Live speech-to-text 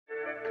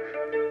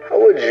How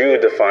would you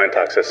define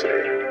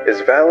toxicity?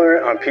 Is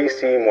Valorant on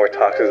PC more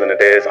toxic than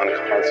it is on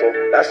console?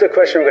 That's the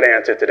question we're going to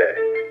answer today.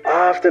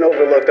 Often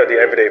overlooked are the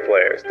everyday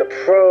players, the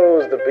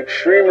pros, the big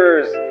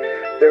streamers.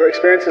 Their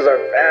experiences are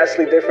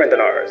vastly different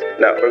than ours.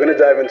 Now, we're going to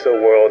dive into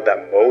a world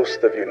that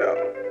most of you know.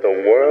 The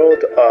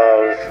world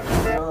of...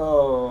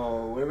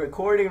 Oh, we're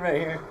recording right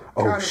here.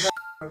 Oh,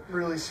 a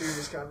really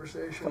serious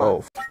conversation.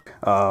 Oh,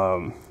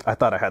 I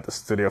thought I had the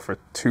studio for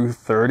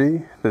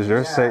 2:30. Does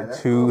yours say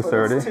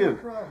 2:30?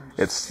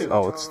 It's 2.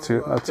 Oh, it's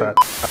 2. That's right.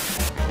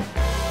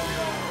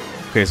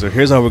 Okay, so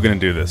here's how we're gonna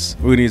do this.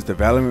 We're gonna use the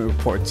Valorant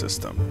report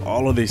system.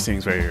 All of these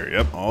things right here.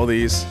 Yep, all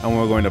these. And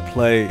we're going to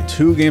play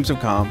 2 games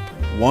of comp,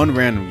 1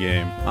 random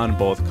game on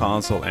both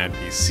console and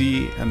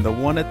PC, and the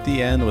one at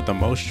the end with the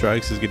most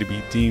strikes is gonna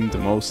be deemed the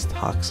most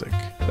toxic.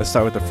 Let's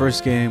start with the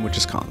first game, which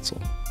is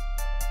console.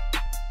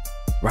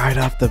 Right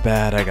off the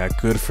bat, I got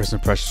good first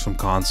impressions from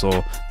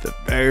console. The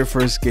very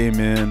first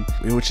game in,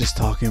 we were just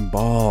talking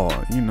ball,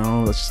 you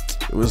know,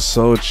 it was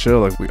so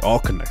chill, like we all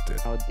connected.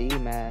 Oh, D,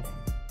 man.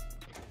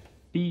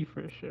 D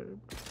for sure.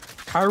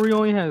 Kyrie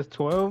only has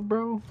 12,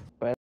 bro.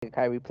 But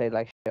Kyrie played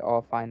like shit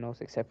all finals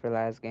except for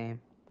last game.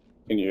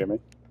 Can you hear me?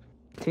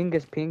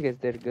 Pingus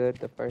did good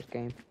the first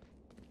game.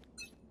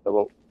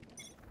 Hello.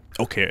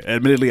 Okay,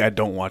 admittedly, I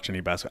don't watch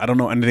any basketball. I don't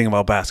know anything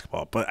about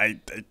basketball, but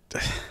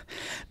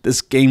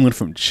this game went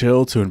from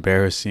chill to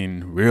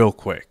embarrassing real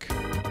quick.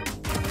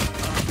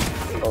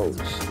 Oh,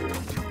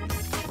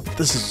 shit.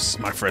 This is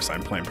my first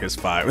time playing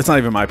PS5. It's not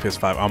even my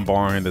PS5. I'm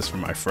borrowing this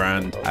from my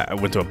friend. I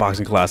went to a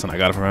boxing class and I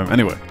got it from him.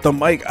 Anyway, the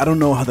mic, I don't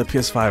know how the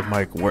PS5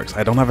 mic works.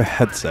 I don't have a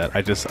headset.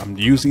 I'm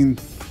using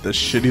the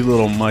shitty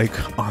little mic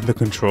on the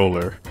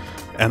controller,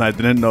 and I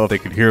didn't know if they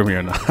could hear me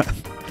or not.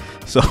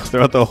 So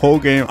throughout the whole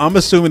game, I'm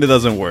assuming it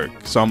doesn't work.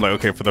 So I'm like,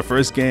 okay, for the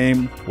first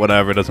game,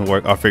 whatever, it doesn't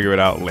work. I'll figure it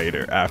out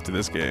later after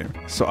this game.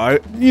 So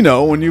you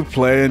know, when you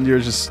play and you're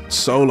just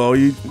solo,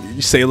 you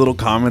say little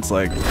comments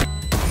like,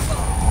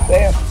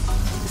 damn.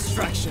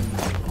 Distraction.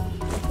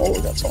 Oh,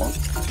 we got someone.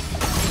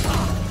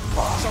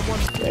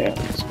 Damn,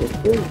 that's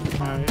good.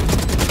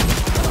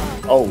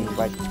 Oh,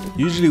 like.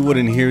 Usually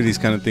wouldn't hear these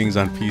kind of things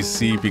on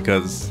PC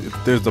because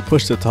there's the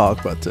push to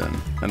talk button.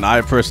 And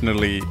I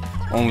personally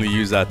only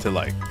use that to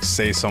like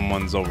say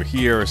someone's over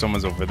here or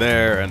someone's over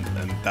there, and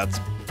that's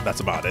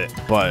about it.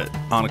 But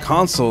on a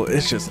console,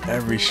 it's just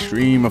every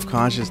stream of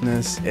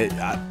consciousness.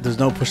 There's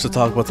no push to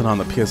talk button on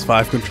the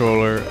PS5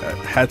 controller.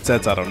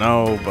 Headsets, I don't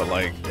know, but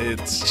like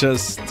it's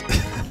just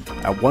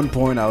at one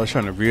point I was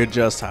trying to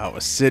readjust how I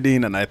was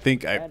sitting, and I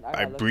think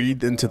I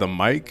breathed into the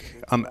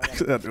mic.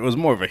 It was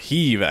more of a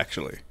heave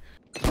actually.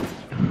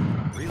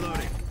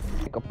 Reloading.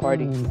 Like a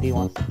party he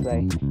wants to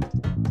play.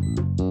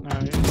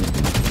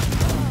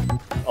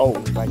 Oh,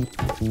 like.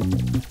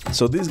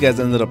 So these guys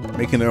ended up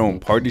making their own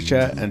party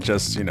chat and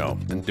just, you know,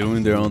 and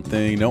doing their own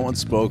thing. No one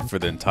spoke for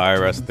the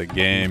entire rest of the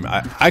game.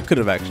 I could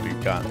have actually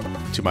gotten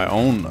to my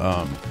own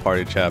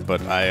party chat,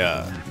 but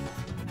I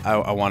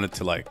wanted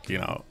to, like, you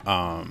know,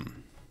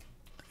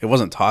 it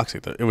wasn't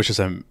toxic. It was just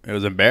it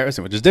was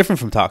embarrassing, which is different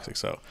from toxic.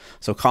 So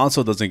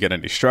console doesn't get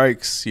any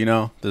strikes, you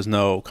know. There's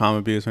no common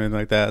abuse or anything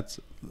like that.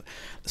 So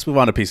let's move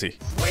on to PC.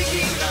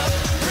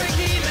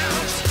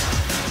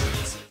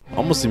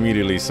 Almost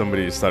immediately,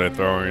 somebody started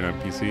throwing on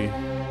PC.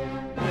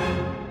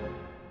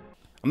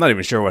 I'm not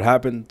even sure what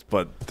happened,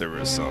 but there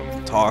was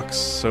some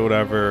talks or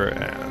whatever,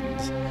 and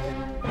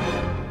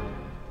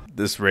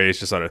this rage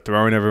just started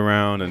throwing every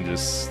round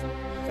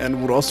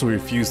and would also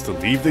refuse to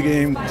leave the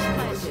game.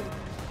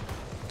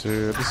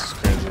 Dude, this is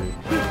crazy.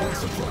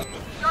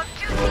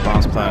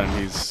 Bombs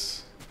planted.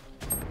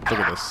 Look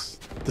at this.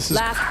 This is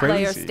Last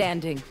crazy. Player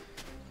standing.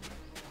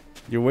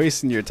 You're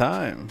wasting your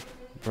time,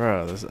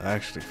 bro. This is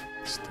actually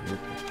stupid.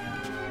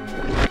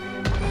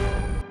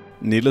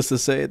 Needless to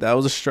say, that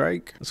was a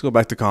strike. Let's go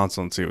back to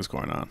console and see what's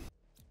going on.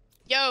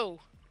 Yo.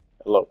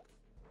 Hello.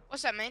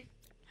 What's up, man?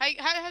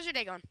 How's your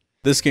day going?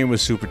 This game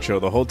was super chill.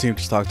 The whole team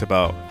just talked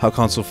about how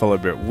console felt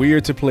a bit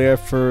weird to play at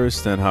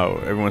first and how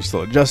everyone's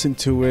still adjusting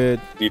to it.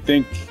 Do you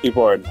think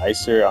people are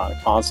nicer on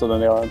console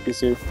than they are on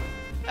PC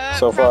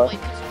so far? Probably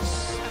because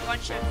there's a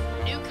bunch of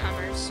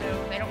newcomers,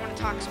 so they don't want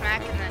to talk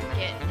smack and then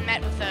get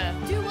met with a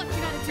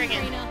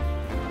friggin'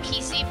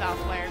 PC Valve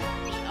player.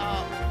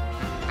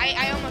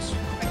 I almost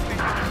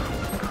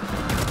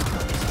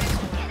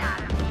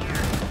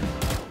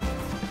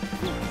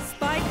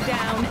Spike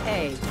down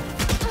A.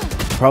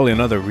 Probably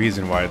another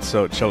reason why it's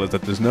so chill is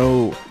that there's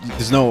no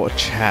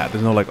chat.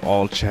 There's no like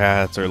all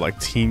chats or like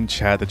team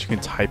chat that you can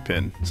type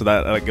in. So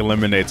that like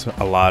eliminates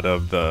a lot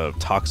of the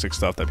toxic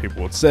stuff that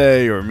people would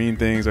say or mean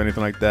things or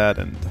anything like that.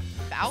 And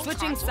Valve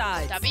switching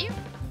sides. W?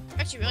 I'm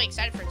actually really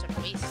excited for it to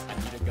release.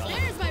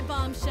 There's my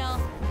bombshell.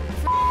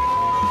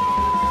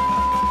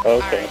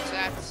 okay.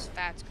 Alright, so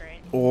that's great.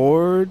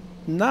 Or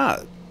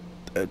not.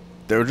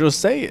 They'll just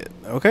say it.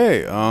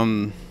 Okay.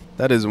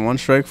 That is one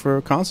strike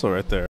for console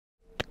right there.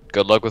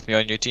 Good luck with me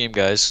on your team,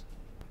 guys.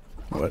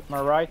 What? Am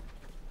I right?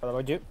 What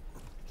about you?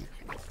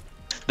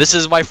 This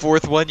is my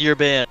 4th one-year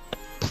ban.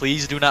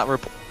 Please do not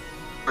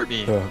report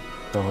me.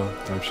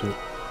 Type shit.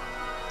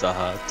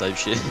 type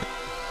shit.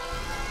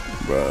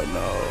 Bruh,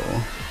 no.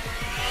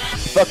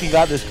 Fucking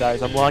got this,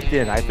 guys. I'm locked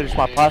in. I finished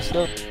my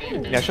pasta.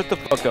 Yeah, shut the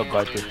fuck up,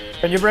 Viper.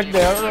 Can you break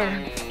the arrow?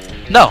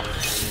 No.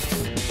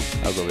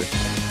 I'll go with.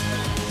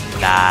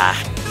 Nah.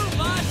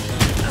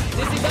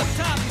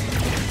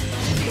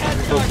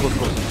 Close.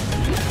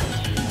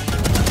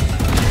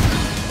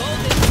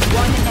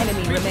 One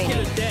enemy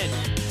remaining.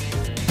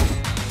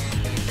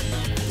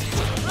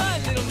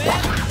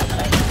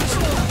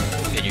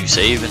 Can you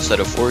save instead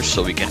of force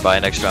so we can buy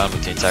an next round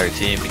with the entire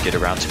team and get a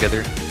round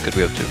together? Could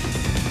we have two?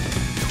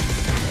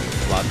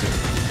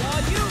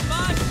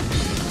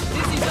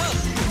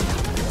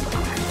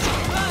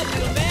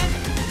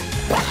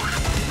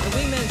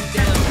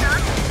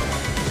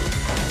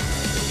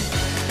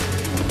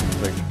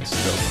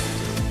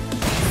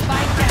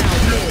 Spike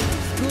down mid.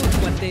 Good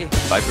what they.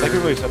 Viper, I can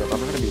really set up. I'm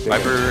gonna be big.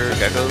 Viper,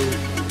 Gecko.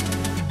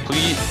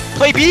 Please.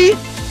 Play B!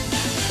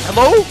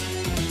 Hello?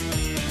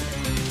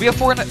 We have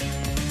 4 in it.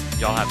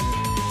 Y'all have.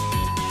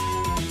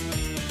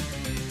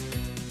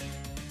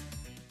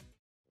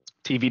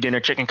 TV dinner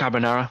chicken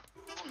carbonara.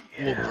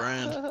 What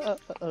brand?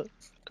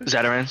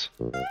 Zatarans.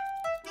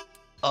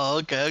 Oh,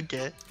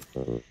 okay.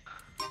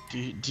 Do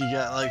you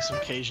got like some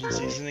Cajun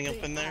seasoning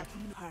up in there?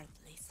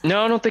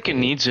 No, I don't think it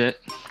needs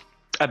it.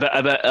 I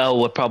bet Elle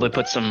would probably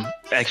put some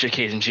extra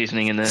Cajun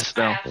seasoning in this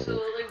though.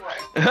 Absolutely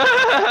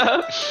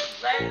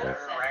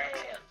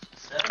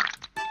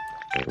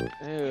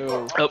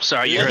Ew. Oh,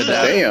 sorry, you heard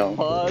that. Damn.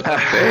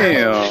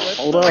 Damn.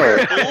 Hold on.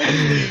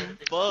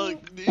 Holy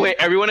fuck, dude. Wait,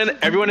 everyone in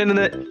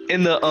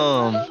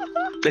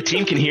the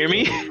team can hear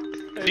me?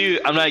 Dude,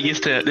 I'm not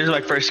used to it. This is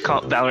my first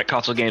Valorant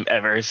console game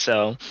ever,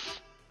 so.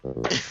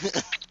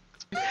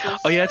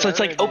 Oh yeah, so it's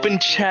like open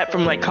chat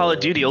from like Call of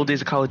Duty, old days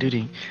of Call of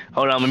Duty.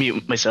 Hold on, I'm gonna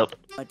mute myself.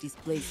 This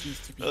place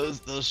used to be. That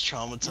was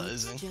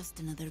traumatizing.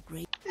 Just another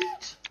great.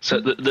 So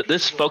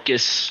this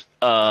focus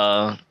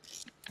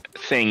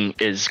thing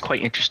is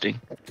quite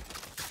interesting.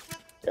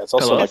 Yeah, it's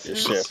also Hello? like your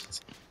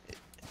shift.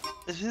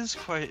 It is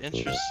quite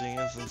interesting,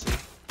 isn't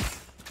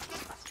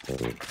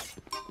it?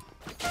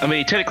 I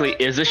mean, technically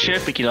is a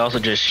shift. We can also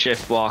just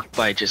shift walk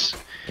by just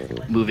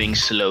moving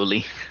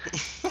slowly.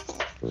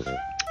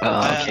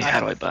 Okay,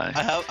 how do I buy?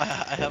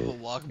 I have a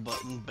walk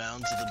button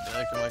bound to the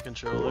back of my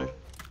controller.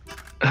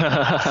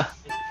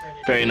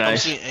 Very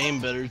nice. Helps me aim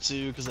better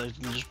too, because I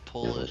can just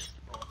pull it.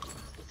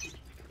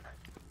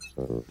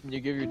 Can you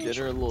give your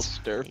dinner a little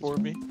stir for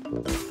me?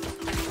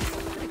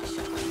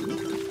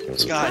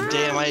 God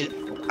damn, I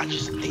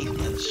just ate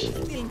that shit.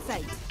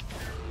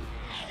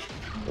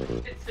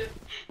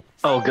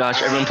 Oh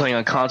gosh, everyone playing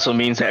on console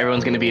means that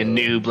everyone's gonna be a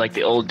noob like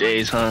the old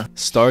days, huh?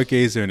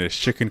 Stargazer and his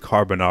chicken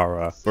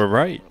carbonara. We're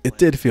right. It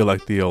did feel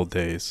like the old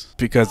days.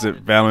 Because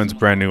Valorant's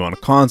brand new on a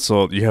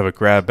console, you have a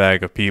grab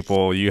bag of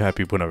people. You have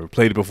people who never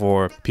played it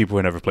before, people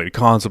who never played a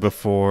console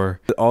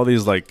before. All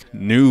these like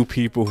new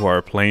people who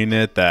are playing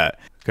it that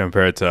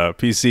compared to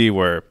PC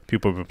where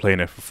people have been playing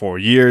it for 4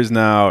 years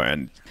now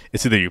and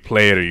it's either you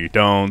play it or you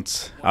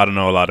don't. I don't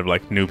know a lot of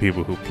like new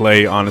people who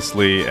play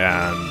honestly,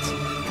 and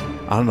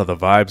I don't know, the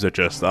vibes are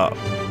just up.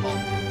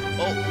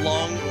 Oh,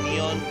 long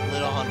neon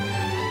lit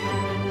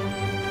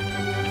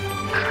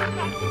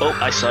 100. Oh,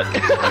 I suck.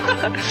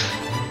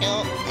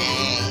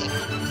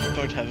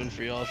 Going to heaven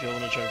for y'all if y'all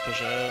want to try to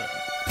push out.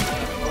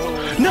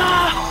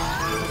 No!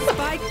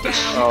 Spike down.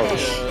 Oh A.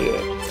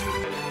 shit.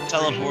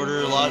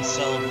 Teleporter, lots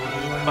of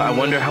teleporter. I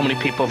wonder how many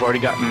people have already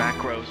got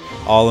macros.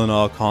 All in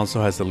all,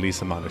 console has the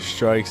least amount of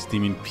strikes,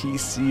 deeming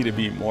PC to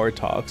be more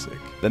toxic.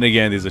 Then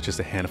again, these are just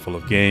a handful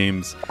of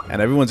games,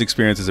 and everyone's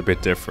experience is a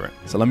bit different.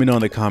 So let me know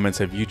in the comments,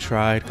 have you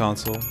tried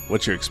console?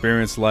 What's your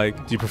experience like?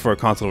 Do you prefer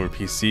console over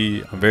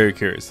PC? I'm very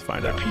curious to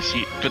find out.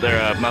 PC for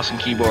their mouse and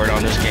keyboard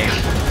on this game.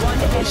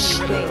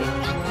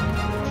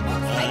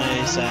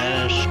 Nice,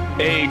 Ash.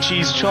 Hey,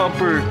 cheese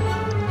chomper.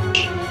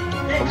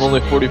 I'm only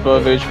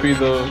 45 HP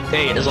though.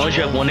 Hey, as long as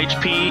you have 1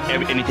 HP,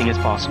 anything is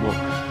possible.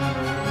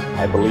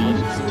 I believe.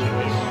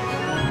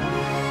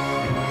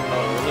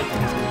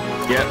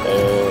 Yep.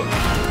 There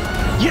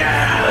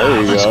Yeah!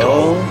 you Let's go.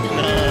 go.